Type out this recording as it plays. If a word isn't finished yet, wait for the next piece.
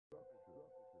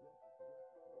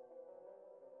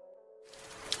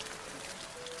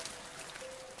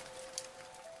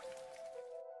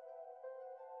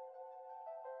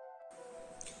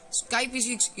Sky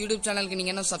Physics YouTube channel ku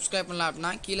neenga subscribe பண்ணல அப்படினா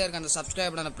கீழ இருக்க அந்த subscribe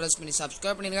பட்டனை press பண்ணி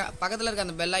subscribe பண்ணிருங்க பக்கத்துல இருக்க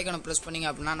அந்த bell icon press பண்ணீங்க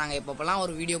அப்படினா நாங்க எப்பப்பலாம்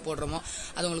ஒரு வீடியோ போடுறோமோ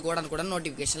அது உங்களுக்கு உடனுக்குடன்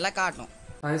நோட்டிஃபிகேஷன்ல காட்டும்.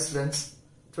 Hi students,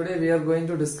 today we are going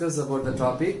to discuss about the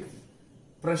topic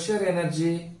pressure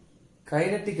energy,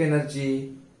 kinetic energy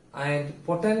and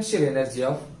potential energy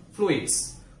of fluids.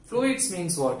 Fluids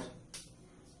means what?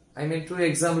 I mean two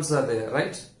examples are there,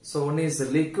 right? So one is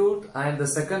liquid and the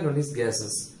second one is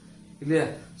gases. Clear?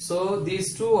 So these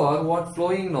two are what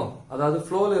flowing now. அதாவது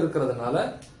flowல இருக்குறதுனால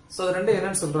so அது ரெண்டு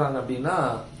என்னன்னு சொல்றாங்க அப்படினா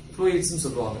fluids னு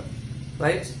சொல்றாங்க.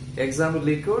 Right? Example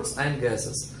liquids and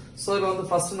gases. So இது வந்து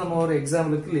first நம்ம ஒரு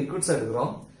exampleக்கு liquids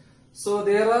எடுக்கிறோம். So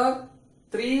there are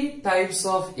three types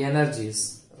of energies,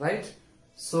 right?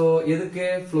 So எதுக்கு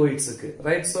fluids க்கு,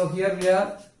 right? So here we are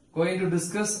going to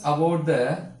discuss about the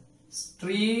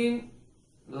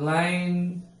streamline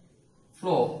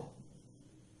flow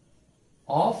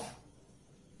of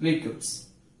liquids.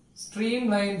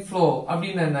 Streamline flow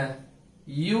அப்படினா என்ன?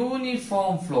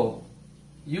 Uniform flow.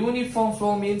 Uniform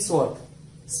flow means what?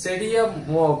 Steady-ஆ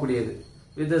move ஆகக்கூடியது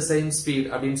with the same speed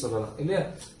அப்படினு சொல்லலாம் இல்லையா?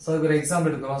 So for example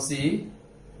எடுக்கலாம். See,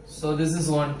 so this is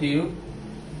one tube.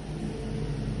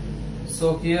 So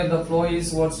here the flow is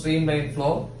what? Streamline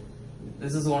flow.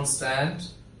 This is one stand.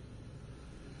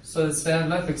 So the stand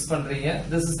la fix பண்றீங்க.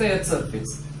 This is the earth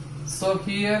surface. So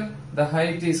here the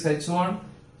height is h1.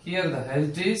 Here the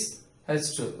height is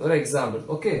h2. For example,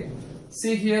 okay.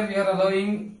 See here we are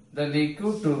allowing the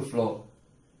liquid to flow.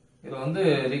 இது வந்து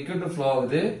liquid to flow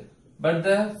ஆகுது. But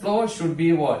the flow should be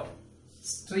what?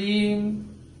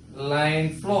 Streamline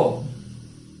flow.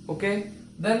 Okay.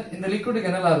 Then in the liquid க்கு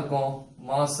என்னலாம் இருக்கும்?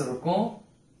 Mass இருக்கும்.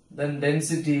 Then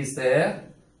density is there.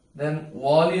 Then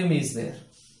volume is there.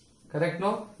 Correct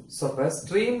no? So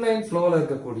streamline flow ல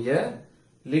இருக்கக்கூடிய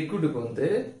liquid க்கு வந்து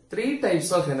three types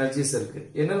of energies இருக்கு.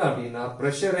 என்னலாம் அப்படினா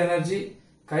pressure energy,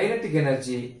 kinetic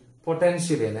energy,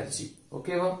 potential energy.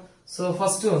 Okay வா? So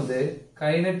first வந்து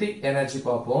kinetic energy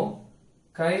பாப்போம்.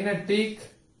 Kinetic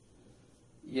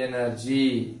energy.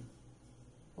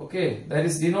 Okay, that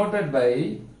is denoted by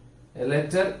a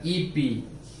letter EP.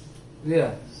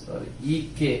 Yeah, sorry,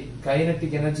 EK.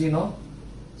 Kinetic energy no?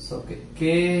 So okay,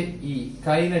 KE,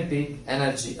 kinetic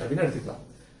energy. அப்படினு எடுத்துக்கலாம்.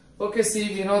 Okay, see,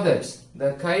 we know that the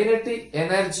kinetic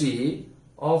energy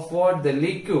of what? The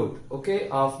liquid, okay,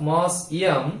 of mass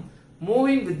m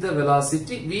moving with the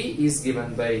velocity v is given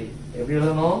by,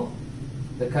 everyone know,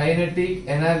 the kinetic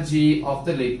energy of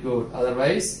the liquid.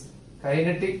 Otherwise,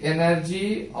 kinetic energy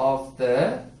of the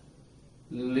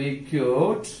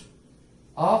liquid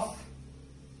of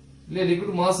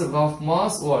liquid mass of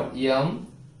mass what? M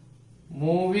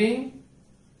moving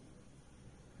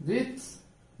with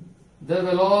the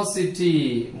velocity,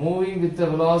 moving with the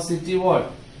velocity what?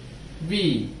 V,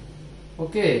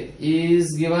 okay, is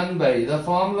given by the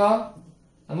formula.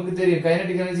 நமக்கு தெரியும்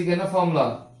kinetic energy க்கு என்ன formula?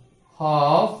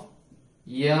 Half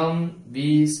mv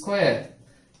square.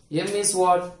 M is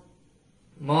what?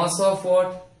 Mass of what?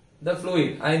 The fluid,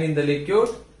 I mean the liquid,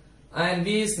 and v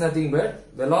is nothing but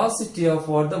velocity of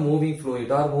what? The moving fluid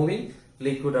or moving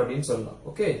liquid அப்படினு சொல்லலாம்.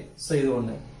 Okay, so இது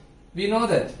ஒண்ணு. We know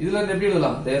that இதுல எப்படி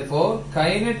எழுதலாம்? Therefore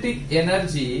kinetic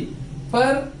energy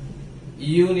per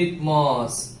unit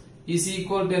mass is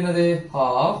equal to என்னது?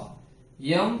 Half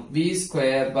mv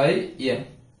square by m.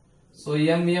 So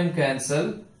m cancel,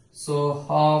 so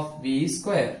half v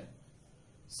square.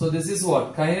 So this is what?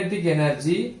 Kinetic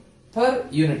energy per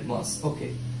unit mass.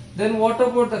 Okay, then what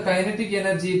about the kinetic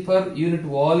energy per unit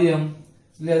volume?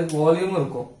 இல்ல அதுக்கு volume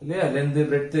இருக்கும் இல்லையா? length,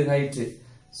 breadth, height.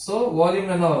 So volume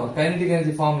என்ன வரும்? Kinetic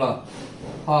energy formula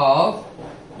half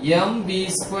mv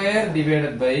square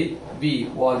divided by v,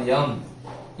 volume.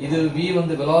 இது v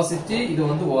வந்து velocity, இது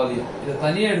வந்து volume. இத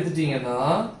தனியா எடுத்துட்டீங்கன்னா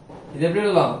இது எப்படி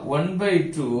எழுதலாம்?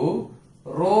 1/2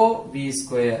 rho v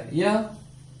square. Yeah,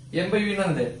 m by v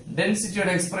என்னது? Density ஓட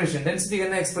expression. Density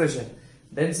என்ன expression?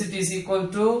 Density is equal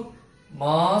to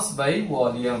mass by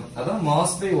volume. அதான்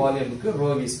mass by volume க்கு rho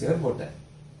v square போட்டேன்.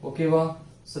 ஓகேவா?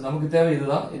 So நமக்கு தேவை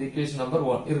இதுதான். இது equation number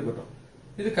 1 இருக்கட்டும்.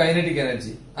 இது kinetic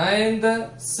energy. And the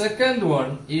second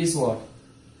one is what?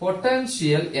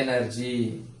 Potential energy.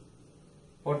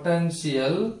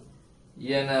 Potential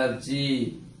energy.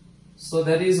 So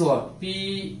that is what?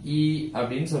 PE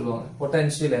அப்படினு சொல்லுவாங்க.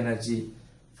 Potential energy.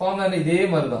 ஃபார்முலா இதே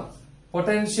மாதிரி தான்.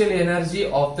 Potential energy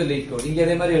of the liquid. இங்க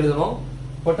இதே மாதிரி எழுதணும்.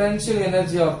 Potential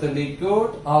energy of the liquid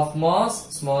of mass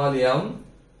small m,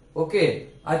 okay,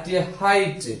 at a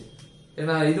height.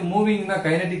 ஏன்னா இது மூவிங்னா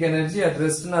kinetic energy, at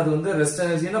rest னா அது வந்து rest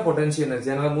energy னா potential energy.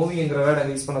 அதனால மூவிங்ங்கற வேர்ட்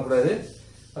அங்க யூஸ் பண்ண கூடாது.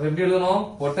 அப்ப எப்படி எழுதணும்?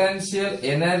 Potential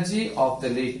energy of the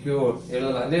liquid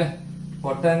எழுதலாம் இல்லையா?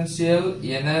 Potential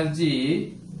energy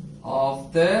of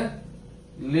the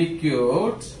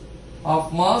liquid of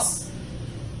mass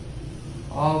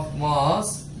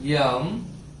m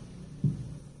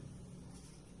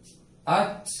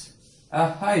at a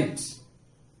height,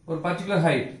 ஒரு particular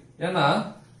height. ஏன்னா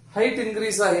height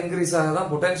increase ஆக தான்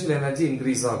potential energy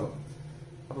increase ஆகும்.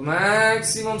 அப்ப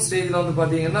maximum stageல வந்து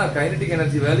பாத்தீங்கன்னா kinetic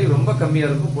energy value ரொம்ப கம்மியா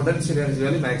இருக்கும், potential energy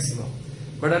value maximum.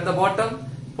 But at the bottom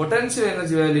potential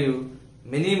energy value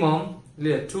minimum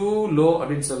இல்ல too low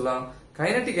அப்படினு சொல்லலாம்.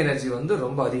 kinetic energy வந்து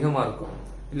ரொம்ப அதிகமா இருக்கும்.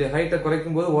 இல்ல height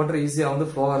குறைக்கும் போது water ஈஸியா வந்து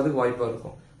flow ஆகிறதுக்கு வாய்ப்பா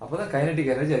இருக்கும். அப்பதான் kinetic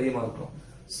energy அதிகமா இருக்கும்.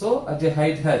 So at a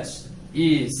height h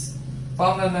is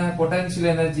formula என்ன? potential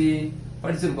energy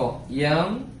படிச்சிருக்கோம்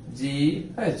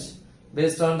mgh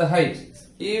based on the height.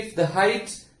 If the height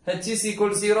h is equal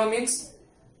to 0 means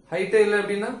height இல்ல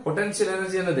அப்படினா potential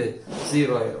energy என்னது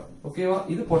 0 ஆயிரும். ஓகேவா?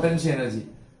 இது potential energy.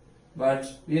 But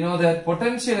we know that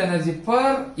potential energy per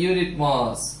unit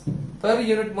mass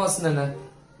என்ன?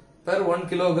 per 1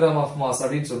 kilogram of mass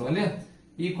அப்படினு சொல்லுவோம் இல்லையா?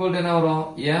 equal to என்ன வரும்?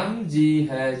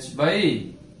 mgh by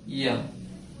m.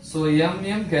 So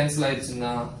m cancel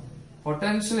ஆயிடுச்சுன்னா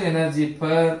potential energy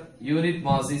per unit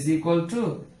mass is equal to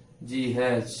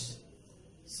gh.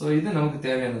 So இது நமக்கு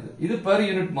தேவையானது. இது per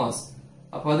unit mass.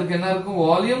 அப்ப அதுக்கு என்ன இருக்கும்?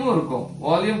 வால்யூமும் இருக்கும்.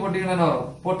 வால்யூம் போட்டீங்கன்னா என்ன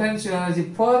வரும்? potential energy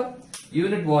per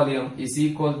unit volume is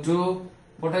equal to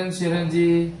potential energy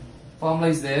formula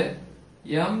is there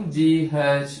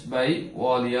mgh by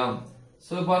volume.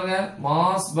 So பாருங்க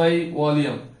mass by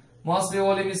volume. Mass by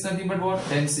volume is nothing but what?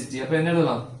 Density. அப்ப என்ன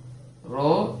எழுதலாம்?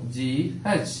 rho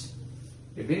gh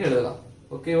இப்படின்னு எழுதலாம்.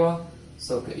 ஓகேவா?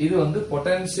 So இது வந்து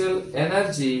potential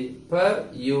energy per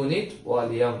unit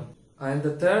volume. And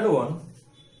the third one,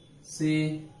 see,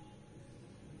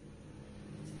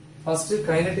 first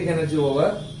kinetic energy over,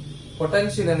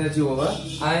 potential energy over,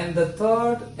 and the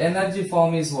third energy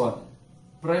form is what?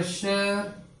 Pressure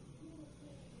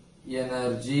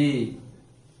energy.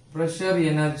 Pressure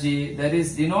energy, that is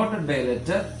denoted by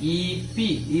letter EP,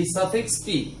 E suffix P.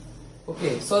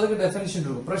 Okay, so அதுக்கு definition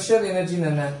இருக்கு. Pressure energy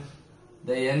என்ன?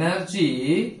 The energy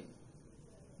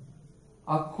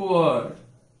acquired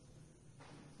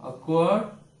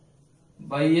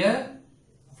by a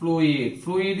fluid.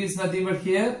 Fluid is nothing but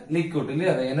here liquid.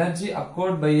 The energy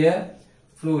acquired by a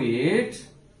fluid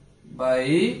by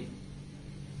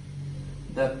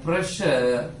the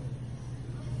pressure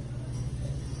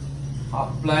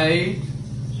applied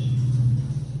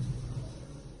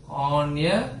on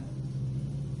a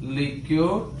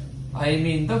liquid, I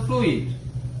mean the fluid.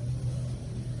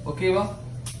 ஓகேவா?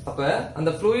 அப்ப அந்த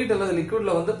fluid அல்லது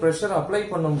liquidல வந்து pressure apply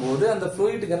பண்ணும்போது அந்த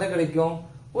fluidக்கு என்ன கிடைக்கும்?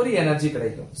 ஒரு எனர்ஜி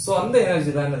கிடைக்கும். சோ அந்த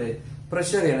எனர்ஜி தான் என்னது?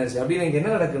 pressure energy. அப்படினா இங்க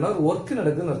என்ன நடக்குன்னா ஒரு work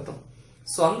நடக்குன்னு அர்த்தம்.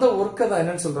 சோ அந்த work தான்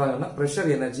என்னன்னு சொல்றாங்கன்னா pressure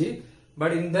energy.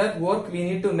 But in that work we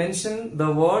need to mention the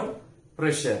word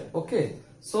pressure. Okay.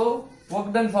 So work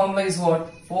done formula is what?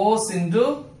 Force into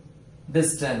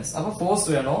distance. அப்ப force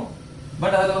வேணும்.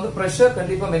 But அதுல வந்து pressure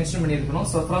கண்டிப்பா mention பண்ணிருக்கணும்.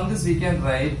 So from this we can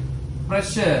write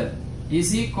pressure is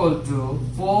equal to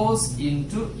force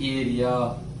into area.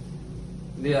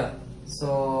 Yeah. So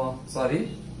sorry,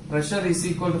 pressure is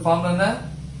equal to formula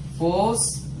force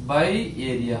by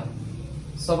area.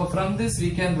 So from this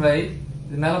we can write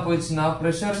இது மேல போயிடுச்சுனா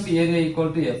pressure into area equal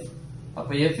to F. அப்ப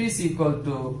F is equal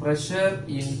to pressure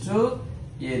into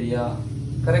area.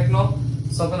 Correct no?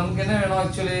 So அப்ப நமக்கு என்ன வேணும்?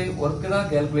 actually work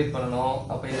தான் calculate பண்ணனும்.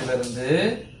 அப்ப இதுல இருந்து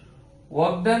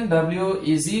work done W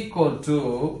is equal to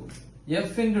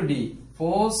F into D,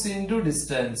 force into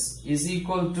distance, is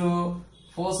equal to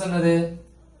force என்னது?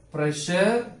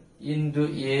 pressure into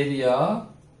area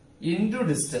into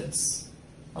distance.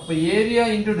 அப்ப area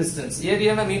into distance.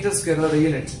 area na meter square the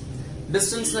unit.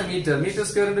 Distance na meter. Meter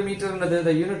square into meter என்னது?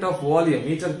 the unit of volume,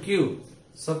 meter cube.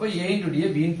 So அப்ப A into D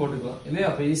B ன்னு போட்டுக்கலாம். இல்லையா?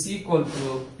 அப்ப is equal to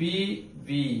PV.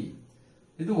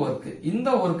 இது work. இந்த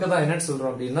work தான் என்ன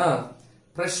சொல்றோம் அப்படினா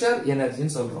pressure energy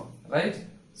ன்னு சொல்றோம். Right?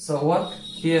 So work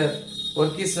here,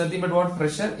 work is nothing but what?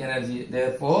 Pressure energy.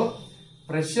 Therefore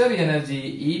pressure energy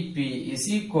EP is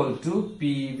equal to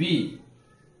PV.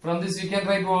 From this we can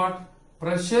write what?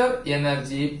 Pressure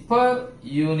energy per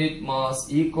unit mass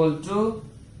equal to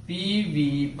PV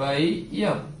by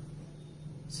M.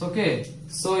 So okay.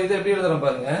 So இது எப்படி எழுதலாம்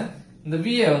பாருங்க. இந்த V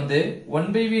வந்து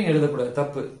 1 by V ன்னு எழுத கூடாது,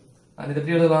 தப்பு. அது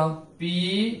எப்படி எழுதலாம்? P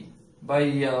by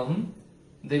M.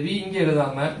 இந்த V இங்க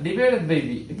எழுதாம divided by V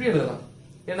இப்படி எழுதலாம்.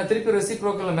 ஏன்னா திருப்பி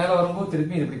ரெசிப்ரோக்கல்ல மேல வரும்போது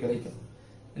திருப்பி இப்படி கிடைக்கும்.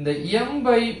 இந்த M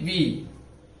by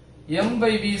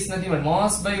V is nothing but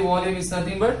mass by volume is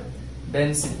nothing but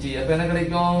density. அப்ப என்ன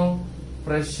கிடைக்கும்?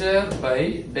 pressure by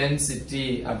density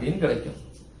அப்படினு கிடைக்கும்.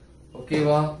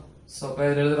 ஓகேவா? சோ அப்ப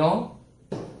இத எழுதுறோம்.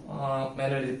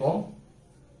 மேல எழுதிப்போம்.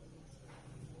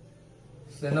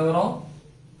 என்ன வரும்?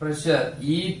 pressure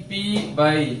EP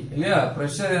by இல்லையா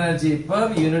pressure energy per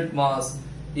unit mass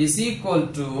is equal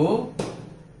to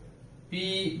P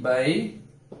by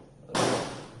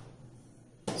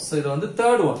so இது வந்து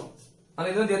third one. ஆனா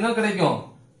இது வந்து என்ன கிடைக்கும்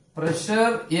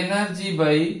pressure energy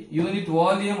by unit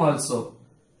volume also.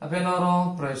 அப்ப என்ன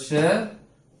வரும் pressure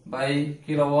by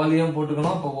kilo volume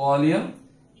போட்டுக்கணும். அப்ப volume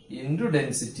into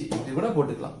density இப்படி கூட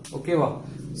போட்டுக்கலாம். ஓகேவா?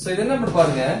 சோ இது என்ன பண்ண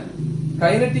பாருங்க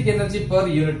kinetic energy per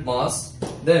unit mass,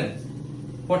 then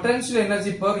potential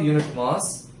energy per unit mass,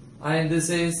 and this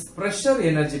is pressure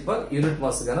energy per unit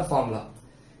mass கான ஃபார்முலா.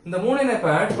 இந்த மூணையும் நான் இப்ப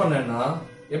ஆட் பண்ணேன்னா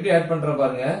எப்படி ஆட் பண்ற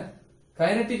பாருங்க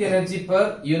kinetic energy per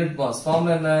unit mass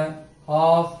formula என்ன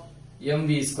half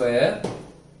mv square,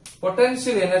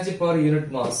 potential energy per unit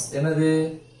mass என்னது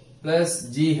plus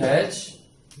gh,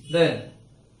 then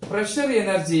pressure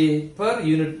energy per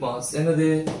unit mass என்னது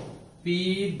p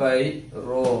by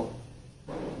rho.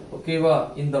 ஓகேவா?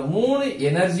 இந்த மூணு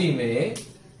எனர்ஜியுமே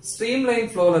ஸ்ட்ரீம்லைன்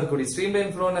ஃப்ளோல இருக்கக்கூடிய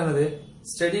ஸ்ட்ரீம்லைன் ஃப்ளோ என்னது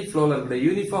ஸ்டெடி ஃப்ளோல இருக்கக்கூடிய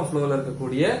யூனிஃபார்ம் ஃப்ளோல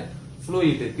இருக்கக்கூடிய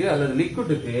ஃப்ளூயிடுக்கு அல்லது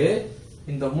லிக்விடுக்கு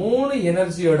இந்த மூணு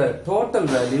எனர்ஜியோட டோட்டல்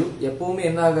வேல்யூ எப்பவுமே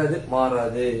என்ன ஆகாது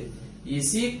மாறாது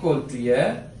is equal to a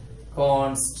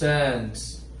constant.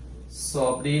 So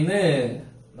அப்படின்னு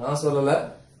நான் சொல்லல,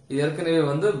 இது ஏற்கனவே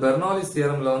வந்து பெர்னோலிஸ்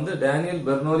தியரம்ல வந்து டேனியல்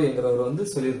பெர்னோலி என்கிறவர் வந்து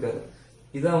சொல்லியிருக்காரு.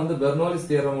 இதான் வந்து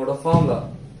Bernoulli's தியரமோட formula.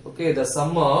 Okay, the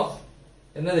sum of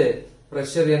என்னது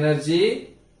pressure energy,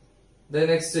 the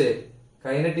next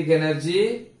kinetic energy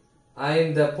and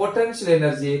the potential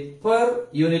energy per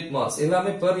unit mass.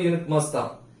 எல்லாமே per unit mass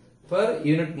தான். Per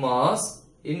unit mass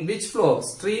in which flow?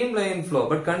 Streamline flow.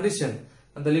 But condition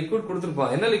அந்த liquid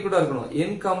கொடுத்திருப்பான். என்ன liquid இருக்கணும்?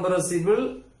 Incompressible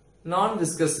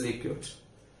non-viscous liquid.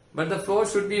 But the flow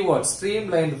should be what?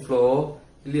 Streamlined flow.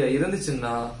 இல்லையா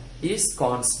இருந்துச்சுன்னா is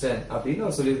constant அப்படின்னு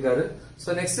அவர் சொல்லியிருக்காரு.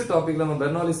 So next டாபிக்ல நம்ம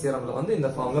பெர்னோலிஸ் தியரம்ல வந்து இந்த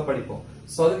ஃபார்முலா படிப்போம்.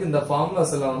 சோ அதுக்கு இந்த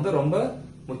ஃபார்முலாஸ் எல்லாம் வந்து ரொம்ப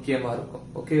முக்கியமா இருக்கும்.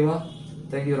 ஓகேவா?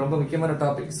 தேங்க்யூ. ரொம்ப முக்கியமான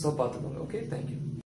டாபிக். சோ பாத்துக்கோங்க. Okay, thank you.